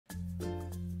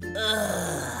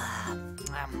Nom,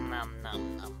 nom,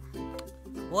 nom.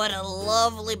 What a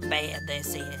lovely bed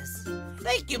this is.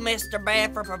 Thank you, Mr.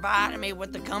 Bed, for providing me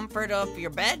with the comfort of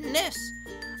your bedness.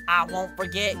 I won't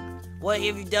forget what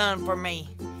you've done for me.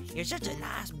 You're such a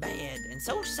nice bed and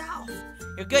so soft.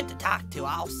 You're good to talk to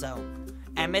also.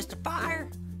 And Mr.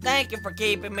 Fire, thank you for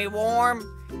keeping me warm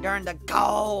during the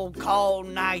cold, cold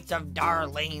nights of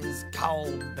Darlene's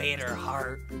cold, bitter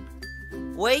heart.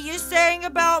 What you saying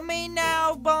about me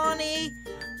now, Bonnie?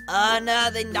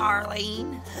 Nothing,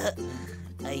 Darlene.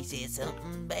 I said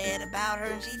something bad about her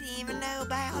and she didn't even know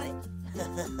about it.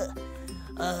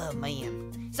 Oh,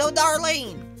 man. So,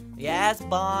 Darlene. Yes,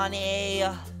 Bonnie.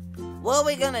 What are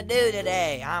we gonna do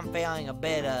today? I'm feeling a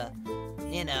bit, I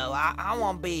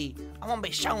wanna be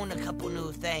shown a couple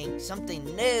new things. Something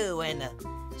new and,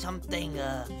 something,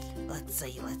 let's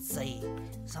see.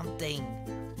 Something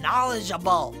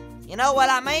knowledgeable. You know what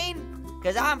I mean?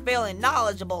 Because I'm feeling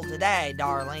knowledgeable today,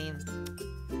 Darlene.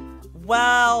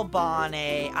 Well,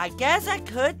 Bonnie, I guess I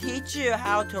could teach you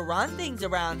how to run things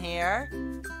around here.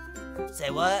 Say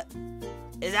what?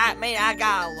 Does that mean I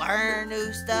gotta learn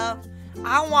new stuff?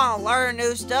 I wanna learn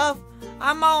new stuff.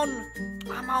 I'm on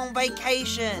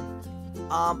vacation.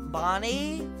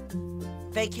 Bonnie,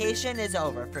 vacation is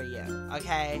over for you,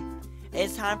 okay?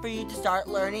 It's time for you to start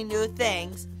learning new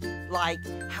things, like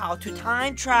how to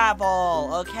time travel,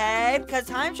 okay? Because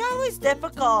time travel is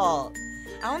difficult.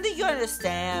 I don't think you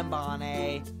understand,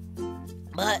 Bonnie.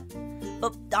 But,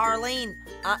 Darlene,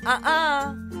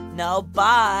 no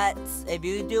buts. If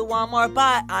you do one more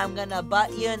butt, I'm gonna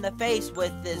butt you in the face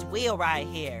with this wheel right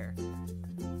here.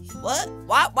 What?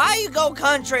 Why you go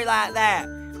country like that?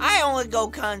 I only go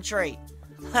country.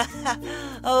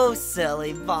 Oh,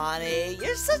 silly Bonnie.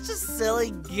 You're such a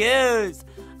silly goose.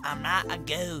 I'm not a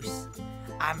goose.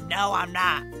 I'm not.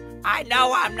 I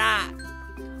know I'm not.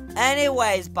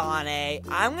 Anyways, Bonnie,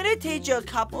 I'm gonna teach you a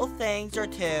couple things or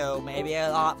two. Maybe a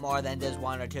lot more than just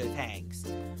one or two things.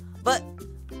 But,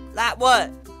 like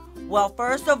what? Well,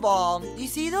 first of all, you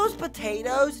see those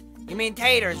potatoes? You mean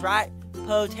taters, right?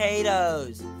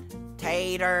 Potatoes.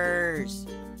 Taters.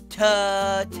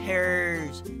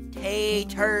 Tutters.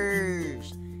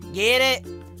 Taters. Get it?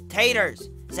 Taters.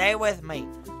 Say it with me.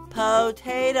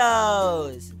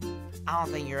 Potatoes. I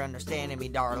don't think you're understanding me,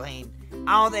 Darlene.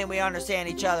 I don't think we understand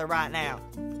each other right now.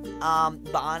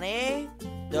 Bonnie,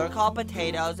 they're called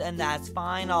potatoes, and that's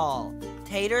final.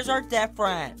 Taters are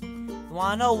different. You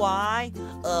wanna know why?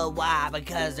 Why?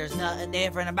 Because there's nothing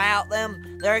different about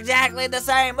them. They're exactly the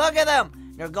same. Look at them.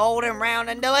 They're golden, round,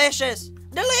 and delicious.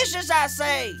 Delicious, I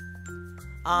say.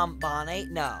 Bonnie,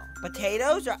 no.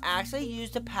 Potatoes are actually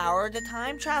used to power the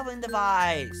time-traveling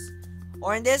device.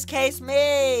 Or in this case,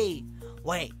 me.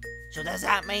 Wait, so does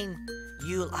that mean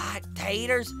you like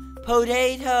taters?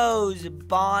 Potatoes,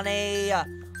 Bonnie. Oh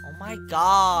my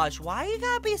gosh, why you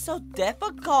gotta be so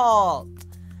difficult?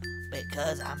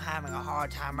 Because I'm having a hard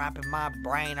time wrapping my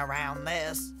brain around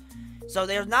this. So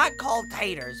they're not called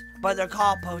taters, but they're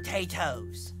called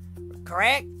potatoes.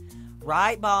 Correct?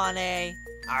 Right, Bonnie?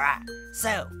 Alright,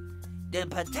 so the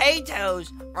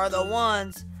potatoes are the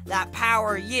ones that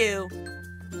power you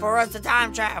for us to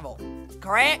time travel.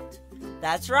 Correct?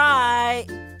 That's right.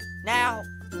 Now,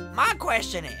 my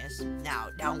question is, now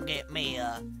don't get me,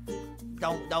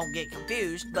 don't get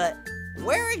confused, but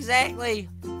where exactly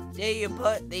do you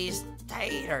put these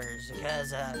taters?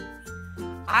 Because,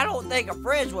 I don't think a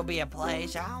fridge would be a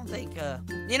place. I don't think,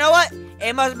 you know what?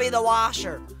 It must be the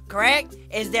washer, correct?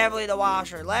 It's definitely the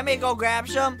washer. Let me go grab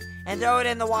some and throw it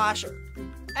in the washer.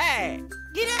 Hey,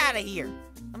 get out of here.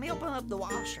 Let me open up the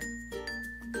washer.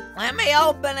 Let me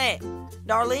open it.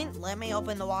 Darlene, let me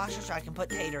open the washer so I can put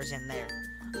taters in there.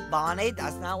 Bonnie,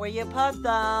 that's not where you put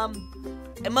them.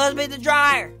 It must be the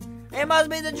dryer. It must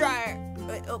be the dryer.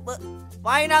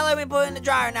 Why you not letting me put it in the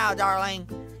dryer now, Darlene?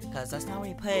 Because that's not where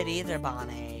you put it either,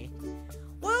 Bonnie.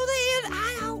 Well then,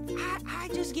 I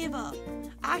just give up.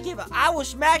 I give up. I will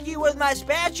smack you with my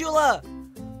spatula.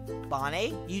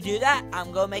 Bonnie, you do that,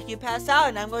 I'm going to make you pass out,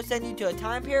 and I'm going to send you to a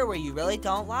time period where you really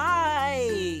don't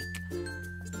like.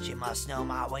 She must know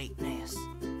my weakness.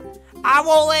 I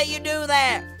won't let you do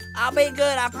that. I'll be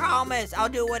good, I promise. I'll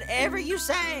do whatever you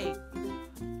say.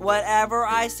 Whatever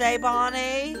I say,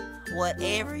 Bonnie?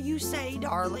 Whatever you say,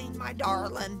 darling, my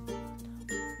darling.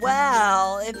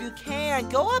 Well, if you can,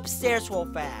 go upstairs real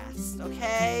fast,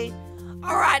 okay?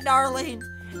 Alright, darling.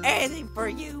 Anything for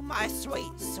you, my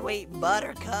sweet, sweet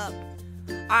buttercup.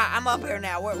 I'm up here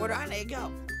now. Where do I need to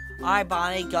go? Alright,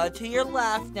 Bonnie, go to your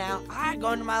left now. Alright,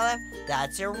 going to my left.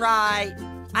 That's your right.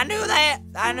 I knew that.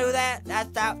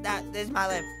 That is my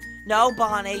left. No,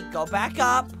 Bonnie, go back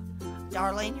up.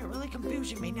 Darlene, you're really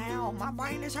confusing me now. My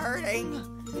brain is hurting.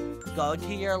 Go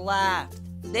to your left.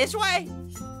 This way?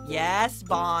 Yes,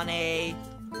 Bonnie.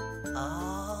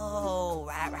 Oh,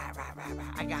 right.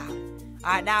 I got it.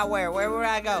 All right, now where? Where would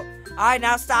I go? All right,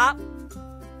 now stop.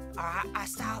 All right, I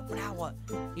stopped. Now what?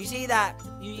 You see that?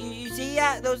 You see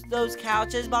that? Those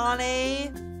couches,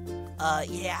 Bonnie?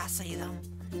 Yeah, I see them.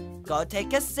 Go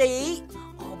take a seat.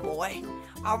 Oh boy,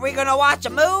 are we gonna watch a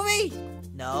movie?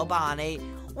 No, Bonnie.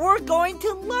 We're going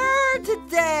to learn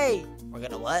today. We're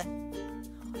gonna what?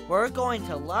 We're going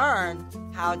to learn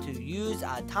how to use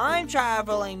a time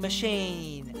traveling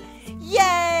machine. Yay!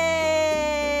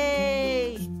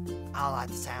 I don't like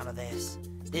the sound of this.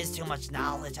 This is too much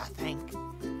knowledge, I think.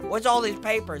 What's all these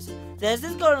papers? This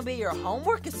is going to be your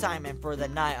homework assignment for the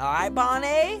night, alright,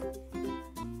 Bonnie?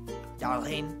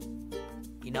 Darlene,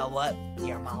 you know what?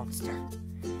 You're a monster.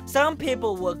 Some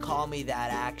people would call me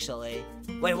that, actually.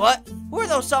 Wait, what? Who are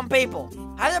those some people?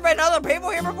 Have there been other people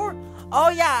here before? Oh,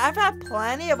 yeah, I've had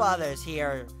plenty of others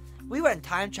here. We went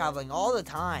time traveling all the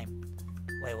time.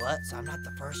 Wait, what? So I'm not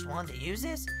the first one to use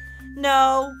this?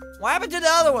 No. What happened to the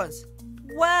other ones?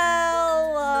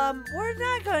 Well, we're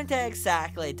not going to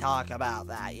exactly talk about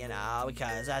that, you know,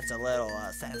 because that's a little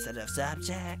sensitive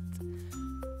subject.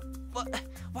 But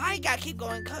why you gotta keep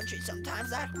going country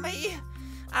sometimes like me?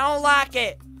 I don't like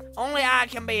it. Only I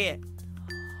can be it.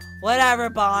 Whatever,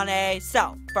 Bonnie.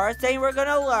 So, first thing we're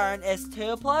gonna learn is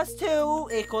 2 plus 2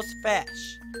 equals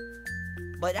fish.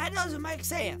 But that doesn't make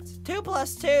sense. 2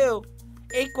 plus 2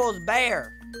 equals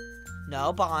bear.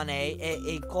 No, Bonnie, it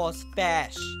equals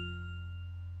fish.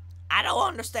 I don't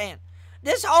understand.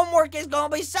 This homework is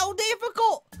gonna be so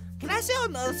difficult. Can I sit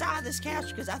on the other side of this couch?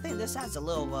 Because I think this side's a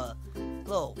little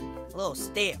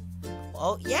stiff.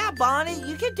 Oh, yeah, Bonnie,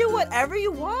 you can do whatever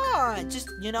you want. Just,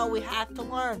 you know, we have to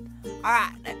learn. All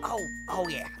right. Oh,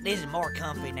 yeah, this is more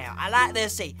comfy now. I like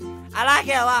this seat. I like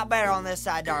it a lot better on this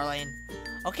side, Darlene.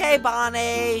 Okay,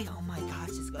 Bonnie. Oh, my gosh,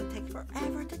 it's going to take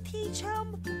forever to teach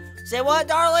him. Say what,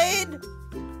 Darlene?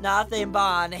 Nothing,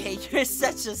 Bonnie. You're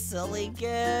such a silly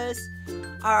goose.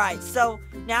 All right, so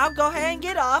now go ahead and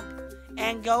get up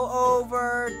and go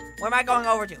over. Where am I going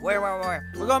over to? Where?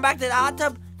 We're going back to the hot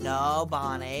tub? No,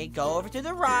 Bonnie. Go over to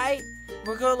the right.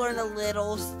 We're going to learn a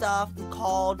little stuff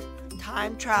called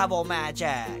time travel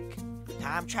magic.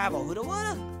 Time travel. Who the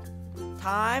what?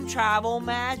 Time travel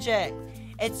magic.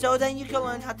 And so then you can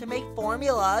learn how to make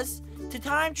formulas to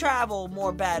time travel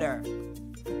more better.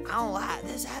 I don't like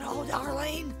this at all,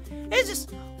 Darlene. It's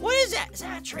just, what is that? Is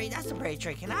that a tree? That's a pretty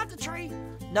tree. Can I have the tree?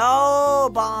 No,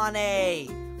 Bonnie.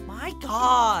 My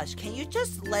gosh, can you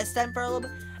just listen for a little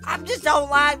bit? I just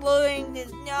don't like doing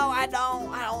this. No, I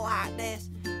don't like this.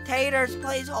 Taters,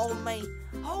 please hold me.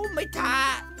 Hold me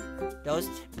tight. Those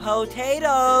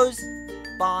potatoes,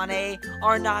 Bonnie,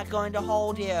 are not going to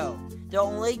hold you. They're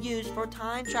only used for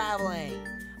time traveling.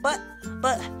 But,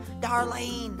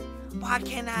 Darlene, why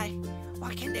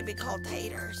can't they be called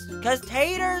taters? Because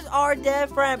taters are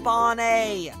different,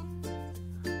 Bonnie.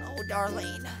 Oh,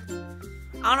 Darlene.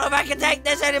 I don't know if I can take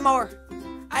this anymore.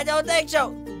 I don't think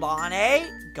so. Bonnie,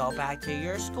 go back to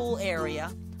your school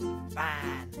area.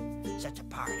 Fine. Such a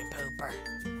party pooper.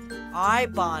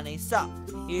 Alright, Bonnie. So,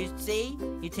 you see,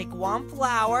 you take one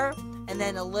flower and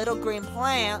then a little green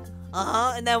plant.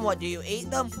 And then what? Do you eat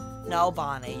them? No,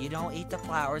 Bonnie, you don't eat the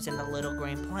flowers in the little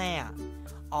green plant.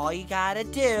 All you gotta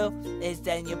do is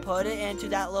then you put it into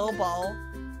that little bowl.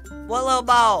 What little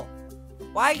bowl?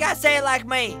 Why you gotta say it like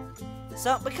me?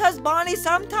 Because, Bonnie,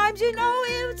 sometimes, you know,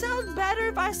 it sounds better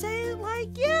if I say it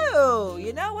like you.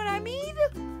 You know what I mean?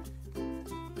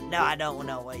 No, I don't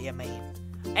know what you mean.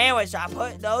 Anyway, so I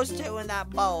put those two in that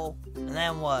bowl. And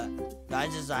then what? Do I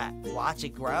just, watch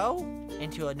it grow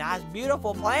into a nice,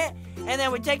 beautiful plant? And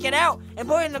then we take it out and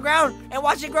put it in the ground and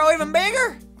watch it grow even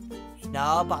bigger?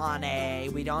 No, Bonnie,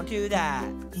 we don't do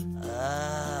that.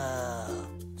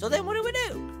 So then what do we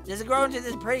do? Does it grow into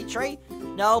this pretty tree?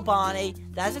 No, Bonnie,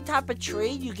 that's the type of tree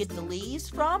you get the leaves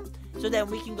from, so then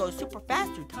we can go super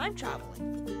fast through time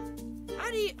traveling. How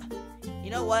do you... You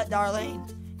know what, Darlene?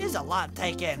 There's a lot to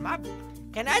take in.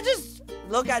 Can I just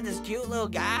look at this cute little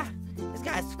guy? This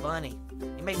guy's funny.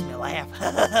 He makes me laugh.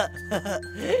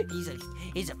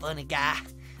 He's a funny guy.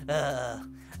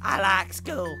 I like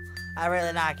school. I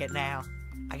really like it now.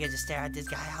 I can just stare at this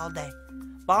guy all day.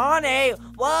 Bonnie!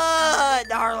 What,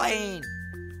 Darlene?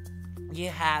 You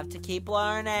have to keep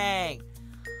learning.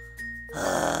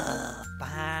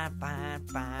 Fine.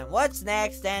 What's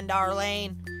next then,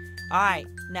 Darlene? Alright,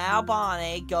 now,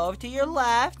 Bonnie, go over to your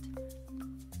left.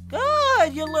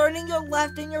 Good! You're learning your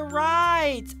left and your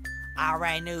right. I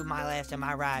already knew my left and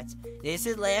my rights. This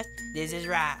is left, this is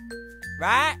right.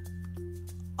 Right?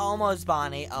 Almost,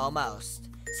 Bonnie, almost.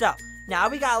 So, now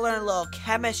we gotta learn a little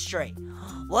chemistry.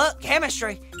 What?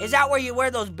 Chemistry? Is that where you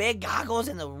wear those big goggles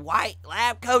and the white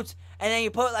lab coats, and then you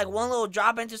put like one little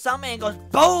drop into something and it goes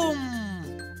boom?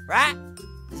 Right?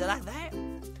 Is it like that?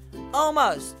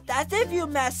 Almost. That's if you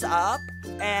mess up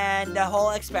and the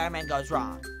whole experiment goes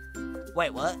wrong.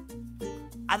 Wait, what?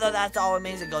 I thought that's all it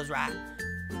means, it goes right.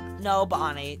 No,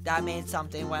 Bonnie, that means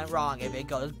something went wrong if it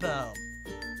goes boom.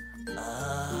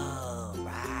 Oh,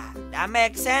 right. That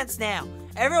makes sense now.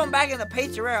 Everyone back in the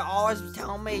pizzeria always was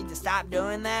telling me to stop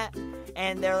doing that.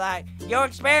 And they're like, your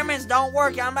experiments don't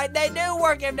work. I'm like, they do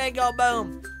work if they go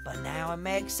boom. But now it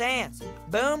makes sense.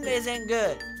 Boom isn't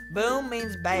good. Boom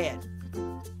means bad.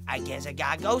 I guess it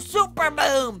gotta go super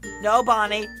boom. No,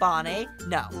 Bonnie,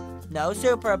 no. No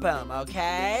super boom,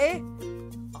 okay?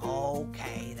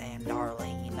 Okay then,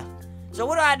 Darlene. So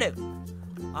what do?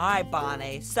 Alright,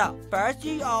 Bonnie. So, first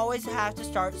you always have to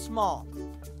start small.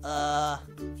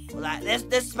 Like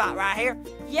this spot right here.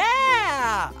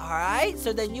 Yeah! Alright,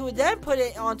 so then you would then put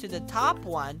it onto the top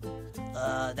one.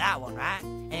 That one, right?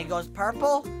 And it goes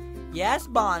purple? Yes,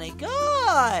 Bonnie,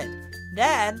 good!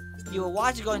 Then, you will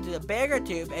watch it go into the bigger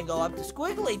tube and go up the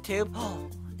squiggly tube. Oh,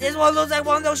 this one looks like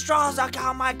one of those straws I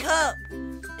got in my cup.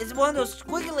 It's one of those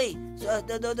squiggly,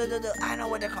 I know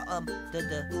what they're called,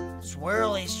 the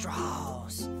swirly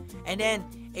straws. And then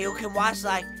you can watch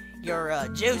like your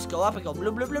juice go up and go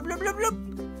bloop, bloop, bloop, bloop, bloop, bloop.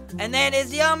 And then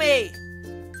it's yummy.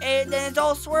 And then it's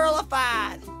all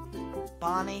swirlified.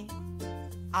 Bonnie,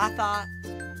 I thought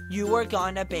you were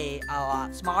going to be a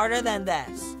lot smarter than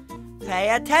this. Pay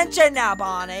attention now,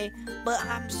 Bonnie. But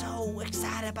I'm so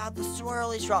excited about the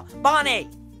swirly straw. Bonnie,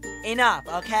 enough,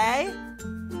 okay?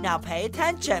 Now pay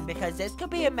attention, because this could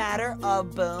be a matter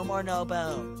of boom or no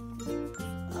boom.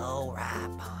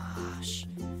 Alright, gosh.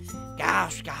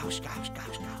 Gosh.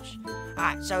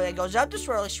 Alright, so it goes up the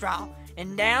swirly straw,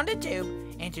 and down the tube,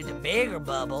 into the bigger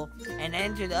bubble, and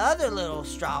into the other little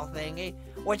straw thingy,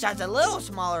 which has a little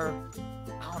smaller,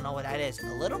 I don't know what that is,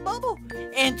 a little bubble?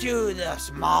 Into the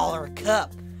smaller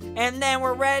cup. And then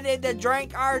we're ready to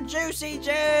drink our juicy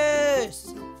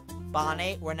juice.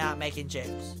 Bonnie, we're not making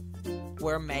juice.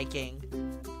 We're making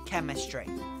chemistry.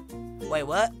 Wait,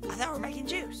 what? I thought we were making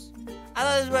juice. I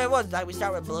thought this is what it was. Like we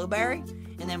start with blueberry,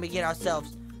 and then we get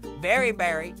ourselves berry,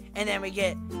 and then we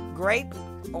get grape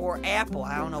or apple.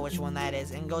 I don't know which one that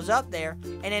is. And goes up there,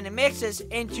 and then it mixes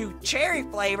into cherry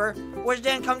flavor, which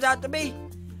then comes out to be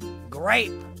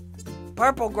grape.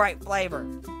 Purple grape flavor,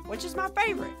 which is my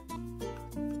favorite.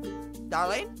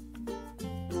 Darlene?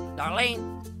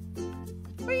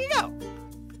 Where you go?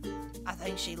 I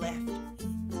think she left.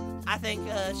 I think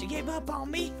she gave up on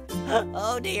me.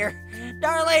 Oh dear.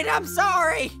 Darlene, I'm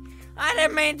sorry. I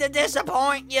didn't mean to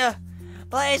disappoint you.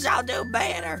 Please, I'll do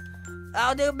better.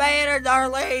 Darlene.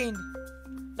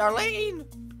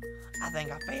 I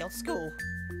think I failed school.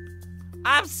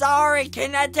 I'm sorry.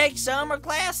 Can I take summer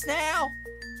class now?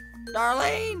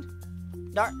 Darlene?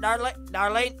 Darlene?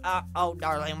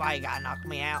 Darlene, why you gotta knock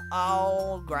me out?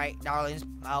 Oh, great. Darlene's,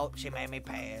 she made me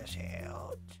pass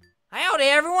out. Howdy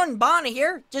everyone, Bonnie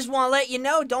here. Just want to let you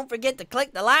know, don't forget to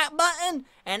click the like button,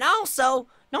 and also,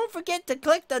 don't forget to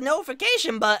click the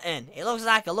notification button. It looks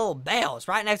like a little bell. It's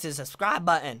right next to the subscribe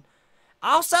button.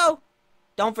 Also,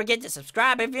 don't forget to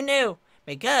subscribe if you're new,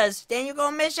 because then you're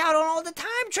going to miss out on all the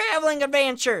time traveling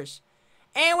adventures.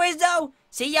 Anyways though,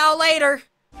 see y'all later.